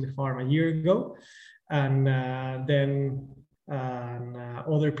established in the farm a year ago. And then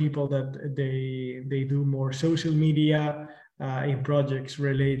other people that they do more social media in projects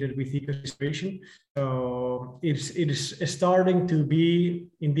related with ecosystem. So it is starting to be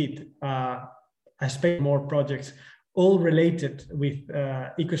indeed a space more projects all related with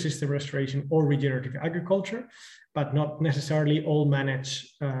ecosystem restoration or regenerative agriculture, but not necessarily all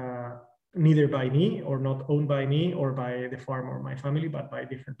managed neither by me, or not owned by me or by the farm or my family, but by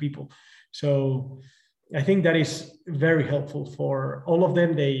different people. So I think that is very helpful for all of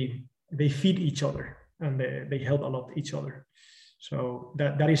them. They feed each other and they help a lot each other. So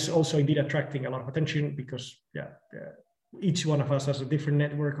that is also indeed attracting a lot of attention, because each one of us has a different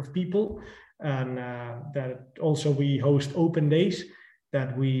network of people, and that also we host open days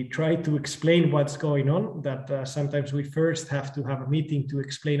that we try to explain what's going on, that sometimes we first have to have a meeting to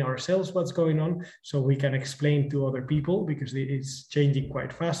explain ourselves what's going on, so we can explain to other people, because it's changing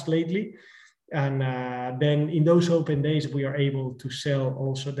quite fast lately. And then in those open days, we are able to sell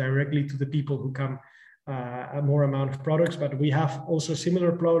also directly to the people who come a more amount of products. But we have also a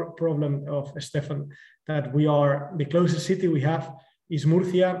similar problem of Stefan, that the closest city we have is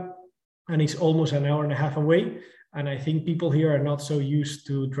Murcia, and it's almost an hour and a half away. And I think people here are not so used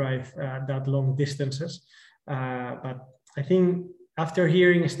to drive that long distances. But I think after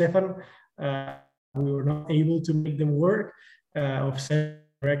hearing Stefan, we were not able to make them work, of selling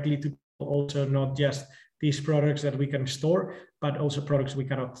directly to people, also not just these products that we can store, but also products we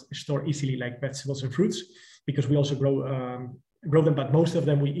cannot store easily, like vegetables and fruits, because we also grow them, but most of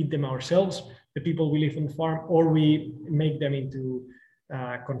them we eat them ourselves, the people we live on the farm, or we make them into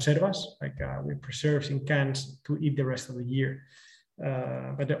conservas, like with preserves in cans to eat the rest of the year.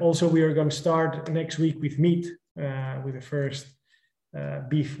 But also we are going to start next week with meat, with the first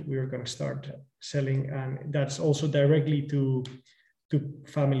beef we are going to start selling, and that's also directly to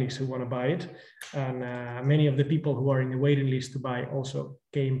families who want to buy it. And many of the people who are in the waiting list to buy also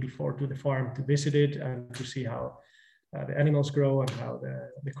came before to the farm to visit it and to see how the animals grow and how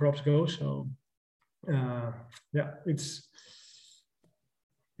the crops go. So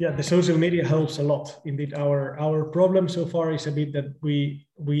the social media helps a lot. Indeed, our problem so far is a bit that we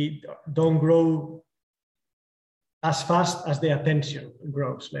don't grow as fast as the attention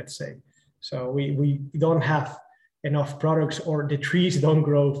grows, let's say. So we don't have enough products, or the trees don't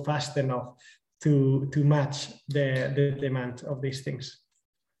grow fast enough to match the demand of these things.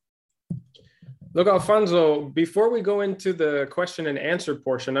 Look, Alfonso, before we go into the question and answer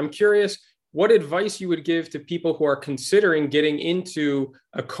portion, I'm curious what advice you would give to people who are considering getting into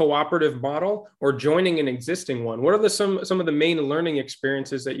a cooperative model or joining an existing one. What are some of the main learning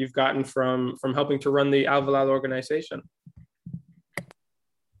experiences that you've gotten from helping to run the Alvelal organization?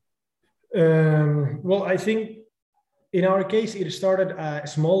 Well, I think in our case, it started a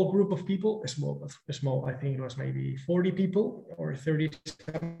small group of people, a small, I think it was maybe 40 people or 30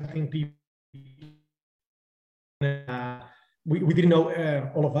 something people. We didn't know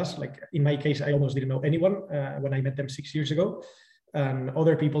all of us. Like in my case, I almost didn't know anyone when I met them 6 years ago, and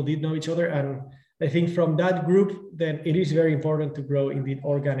other people did know each other. And I think from that group, then it is very important to grow indeed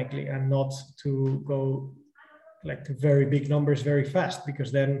organically and not to go like to very big numbers very fast,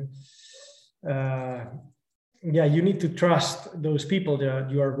 because then you need to trust those people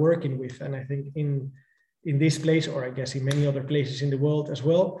that you are working with. And I think in this place, or I guess in many other places in the world as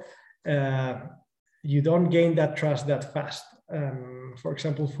well, you don't gain that trust that fast. For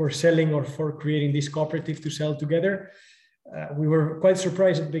example, for selling or for creating this cooperative to sell together, we were quite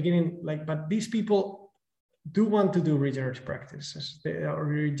surprised at the beginning, but these people do want to do regenerative practices, or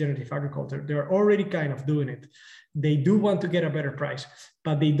regenerative agriculture. They're already kind of doing it. They do want to get a better price,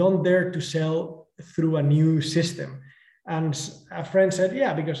 but they don't dare to sell through a new system. And a friend said,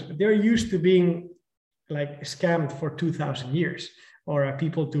 yeah, because they're used to being like scammed for 2,000 years, or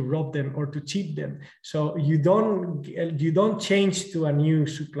people to rob them or to cheat them. So you don't change to a new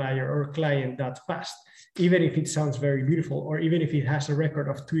supplier or client that fast, even if it sounds very beautiful, or even if it has a record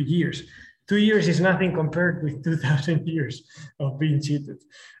of 2 years. 2 years is nothing compared with 2,000 years of being cheated.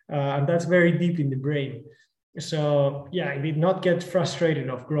 And that's very deep in the brain. So I did not get frustrated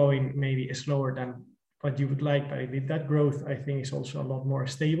of growing maybe slower than what you would like, but that growth, I think, is also a lot more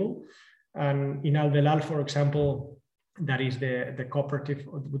stable. And in Alvelal, for example, that is the cooperative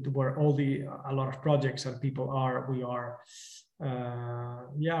where a lot of projects and people are. We are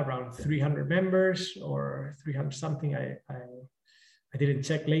around 300 members or 300 something. I didn't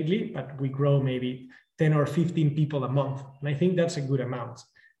check lately, but we grow maybe 10 or 15 people a month, and I think that's a good amount.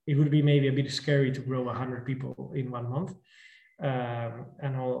 It would be maybe a bit scary to grow 100 people in 1 month,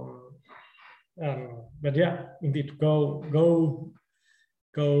 but indeed, go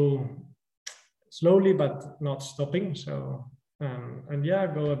slowly, but not stopping. So,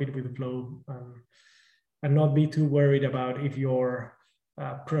 go a bit with the flow, and not be too worried about if your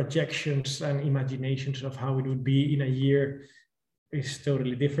projections and imaginations of how it would be in a year is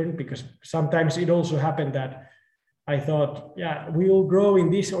totally different. Because sometimes it also happened that I thought, we will grow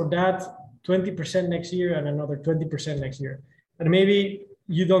in this or that 20% next year and another 20% next year. And maybe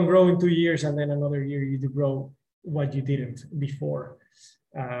you don't grow in 2 years, and then another year you do grow what you didn't before.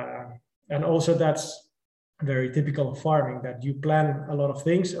 And also that's very typical of farming, that you plan a lot of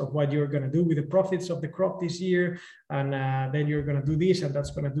things of what you're going to do with the profits of the crop this year. And then you're going to do this, and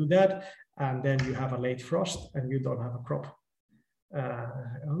that's going to do that. And then you have a late frost and you don't have a crop.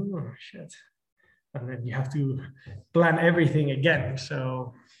 Oh, shit. And then you have to plan everything again.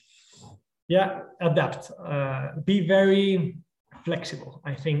 So adapt, be very flexible.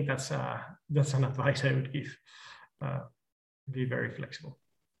 I think that's an advice I would give. Be very flexible.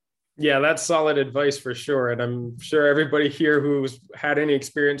 Yeah, that's solid advice for sure. And I'm sure everybody here who's had any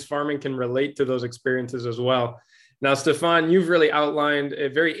experience farming can relate to those experiences as well. Now, Stefan, you've really outlined a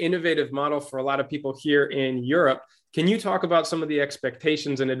very innovative model for a lot of people here in Europe. Can you talk about some of the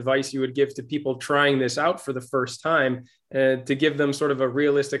expectations and advice you would give to people trying this out for the first time, to give them sort of a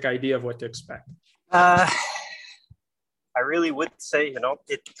realistic idea of what to expect? I really would say,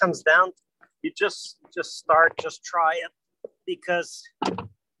 it comes down, you just start, just try it, because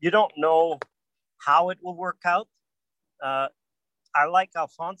you don't know how it will work out. I like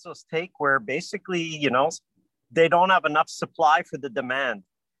Alfonso's take where basically, they don't have enough supply for the demand.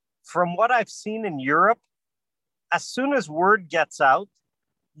 From what I've seen in Europe, as soon as word gets out,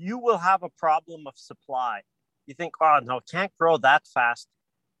 you will have a problem of supply. You think, oh, no, it can't grow that fast.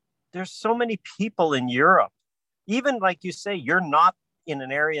 There's so many people in Europe. Even like you say, you're not in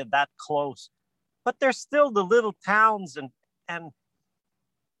an area that close, but there's still the little towns and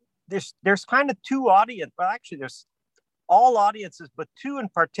there's kind of two audience, but actually there's all audiences, but two in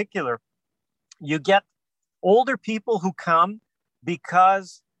particular. You get older people who come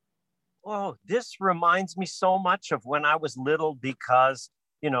because, oh, this reminds me so much of when I was little because,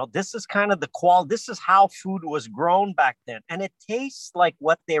 this is kind of the quality, this is how food was grown back then. And it tastes like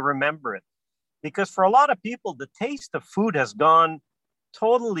what they remember it. Because for a lot of people, the taste of food has gone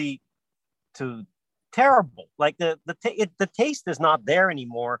totally to terrible. Like the taste is not there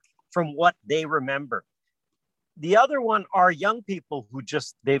anymore from what they remember. The other one are young people who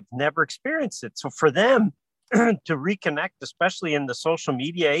they've never experienced it. So for them to reconnect, especially in the social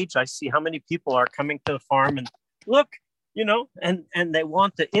media age, I see how many people are coming to the farm and look, and they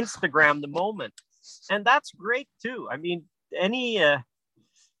want to Instagram the moment. And that's great too. I mean,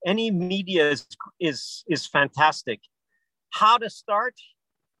 any media is fantastic. How to start?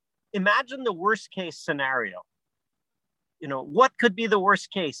 Imagine the worst case scenario. What could be the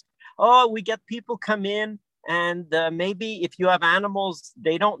worst case? Oh, we get people come in and maybe if you have animals,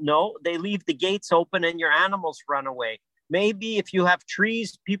 they don't know. They leave the gates open and your animals run away. Maybe if you have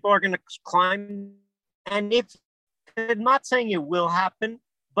trees, people are going to climb. And if I'm not saying it will happen,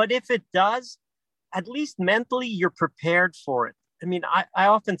 but if it does, at least mentally you're prepared for it. I mean, I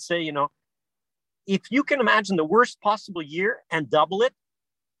often say, if you can imagine the worst possible year and double it,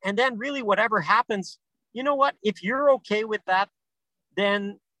 and then really whatever happens, you know what? If you're okay with that,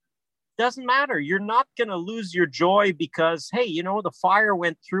 then doesn't matter. You're not going to lose your joy because, hey, the fire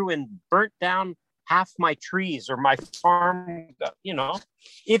went through and burnt down half my trees or my farm.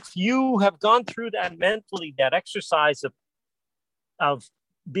 If you have gone through that mentally, that exercise of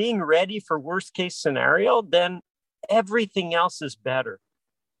being ready for worst case scenario, then everything else is better.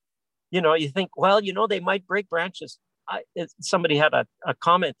 You think, well, they might break branches. Somebody had a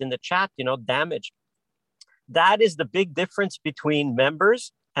comment in the chat, damage. That is the big difference between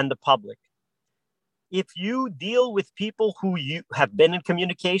members and the public. If you deal with people who you have been in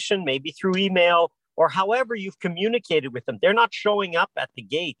communication, maybe through email or however you've communicated with them, they're not showing up at the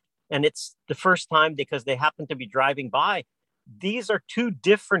gate and it's the first time because they happen to be driving by. These are two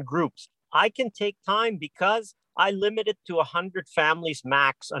different groups. I can take time because I limit it to 100 families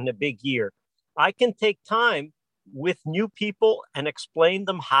max on a big year. I can take time with new people and explain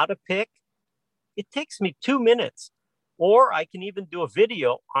them how to pick. It takes me 2 minutes. Or I can even do a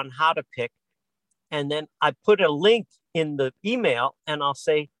video on how to pick. And then I put a link in the email and I'll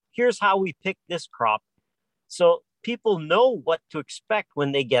say, here's how we pick this crop. So people know what to expect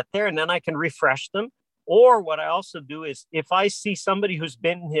when they get there. And then I can refresh them. Or what I also do is if I see somebody who's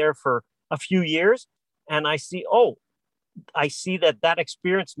been here for a few years and I see that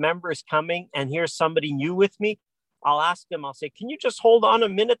experienced member is coming and here's somebody new with me, I'll ask them, I'll say, can you just hold on a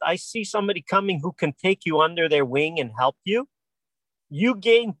minute? I see somebody coming who can take you under their wing and help you. You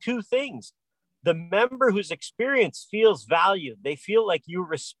gain two things. The member who's experienced feels valued. They feel like you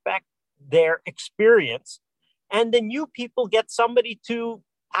respect their experience. And the new people get somebody to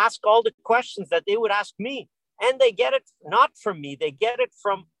ask all the questions that they would ask me. And they get it not from me. They get it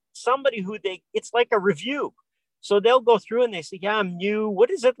from somebody it's like a review. So they'll go through and they say, yeah, I'm new. What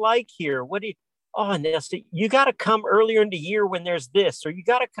is it like here? And they'll say, you got to come earlier in the year when there's this, or you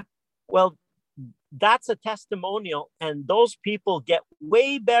got to come. Well, that's a testimonial. And those people get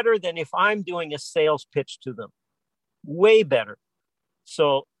way better than if I'm doing a sales pitch to them. Way better.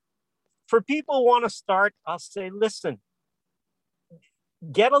 So for people who want to start, I'll say, listen,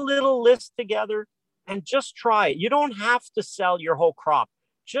 get a little list together and just try it. You don't have to sell your whole crop.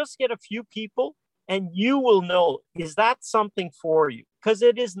 Just get a few people and you will know, is that something for you? Because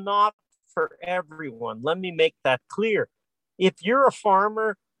it is not for everyone. Let me make that clear. If you're a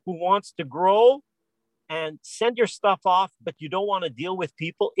farmer who wants to grow and send your stuff off, but you don't want to deal with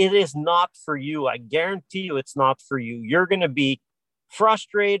people, it is not for you. I guarantee you it's not for you. You're going to be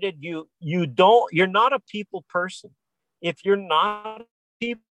frustrated. You're not a people person. If you're not a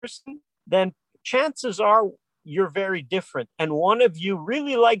people person, then chances are you're very different. And one of you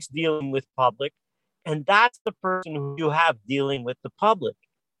really likes dealing with public, and that's the person who you have dealing with the public.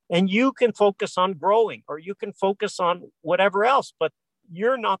 And you can focus on growing, or you can focus on whatever else, but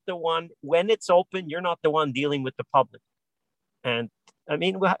you're not the one, when it's open, you're not the one dealing with the public. And I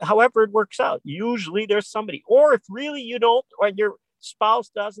mean, however it works out, usually there's somebody. Or if really you don't, or your spouse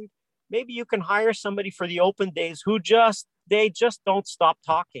doesn't, maybe you can hire somebody for the open days who they just don't stop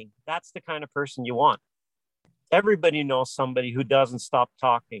talking. That's the kind of person you want. Everybody knows somebody who doesn't stop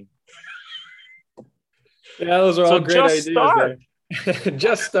talking. Yeah, those are all great ideas. Start.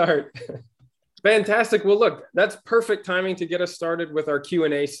 Just start. Fantastic. Well, look, that's perfect timing to get us started with our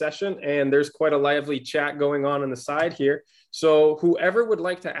Q&A session. And there's quite a lively chat going on the side here. So whoever would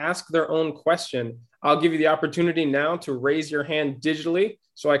like to ask their own question, I'll give you the opportunity now to raise your hand digitally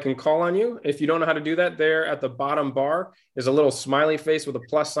so I can call on you. If you don't know how to do that, there at the bottom bar is a little smiley face with a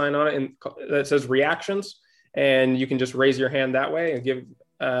plus sign on it and that says reactions. And you can just raise your hand that way and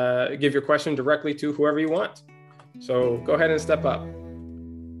give your question directly to whoever you want. So go ahead and step up.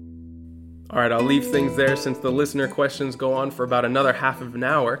 All right, I'll leave things there since the listener questions go on for about another half of an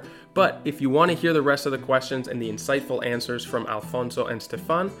hour. But if you want to hear the rest of the questions and the insightful answers from Alfonso and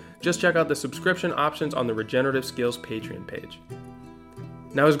Stefan, just check out the subscription options on the Regenerative Skills Patreon page.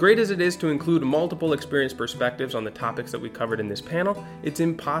 Now, as great as it is to include multiple experienced perspectives on the topics that we covered in this panel, it's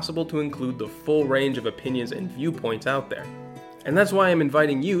impossible to include the full range of opinions and viewpoints out there. And that's why I'm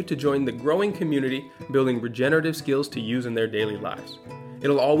inviting you to join the growing community building regenerative skills to use in their daily lives.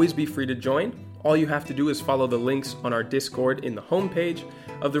 It'll always be free to join. All you have to do is follow the links on our Discord in the homepage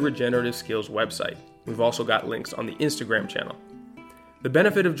of the Regenerative Skills website. We've also got links on the Instagram channel. The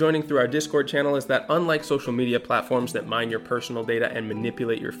benefit of joining through our Discord channel is that unlike social media platforms that mine your personal data and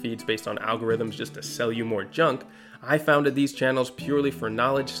manipulate your feeds based on algorithms just to sell you more junk, I founded these channels purely for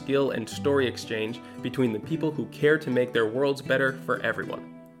knowledge, skill, and story exchange between the people who care to make their worlds better for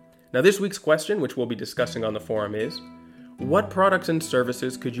everyone. Now, this week's question, which we'll be discussing on the forum, is: what products and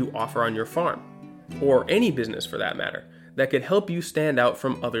services could you offer on your farm, or any business for that matter, that could help you stand out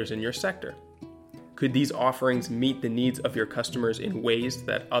from others in your sector? Could these offerings meet the needs of your customers in ways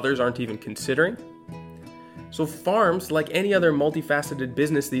that others aren't even considering? So farms, like any other multifaceted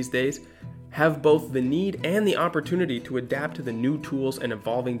business these days, have both the need and the opportunity to adapt to the new tools and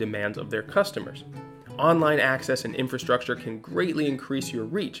evolving demands of their customers. Online access and infrastructure can greatly increase your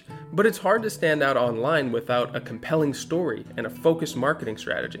reach, but it's hard to stand out online without a compelling story and a focused marketing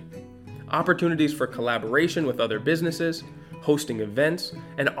strategy. Opportunities for collaboration with other businesses, hosting events,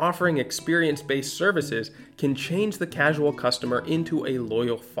 and offering experience-based services can change the casual customer into a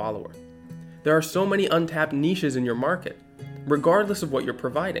loyal follower. There are so many untapped niches in your market, regardless of what you're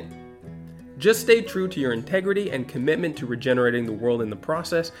providing. Just stay true to your integrity and commitment to regenerating the world in the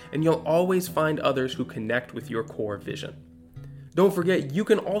process, and you'll always find others who connect with your core vision. Don't forget, you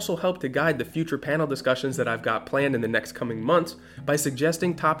can also help to guide the future panel discussions that I've got planned in the next coming months by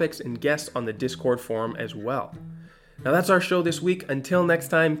suggesting topics and guests on the Discord forum as well. Now that's our show this week. Until next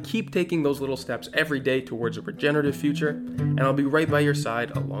time, keep taking those little steps every day towards a regenerative future, and I'll be right by your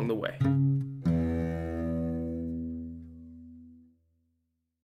side along the way.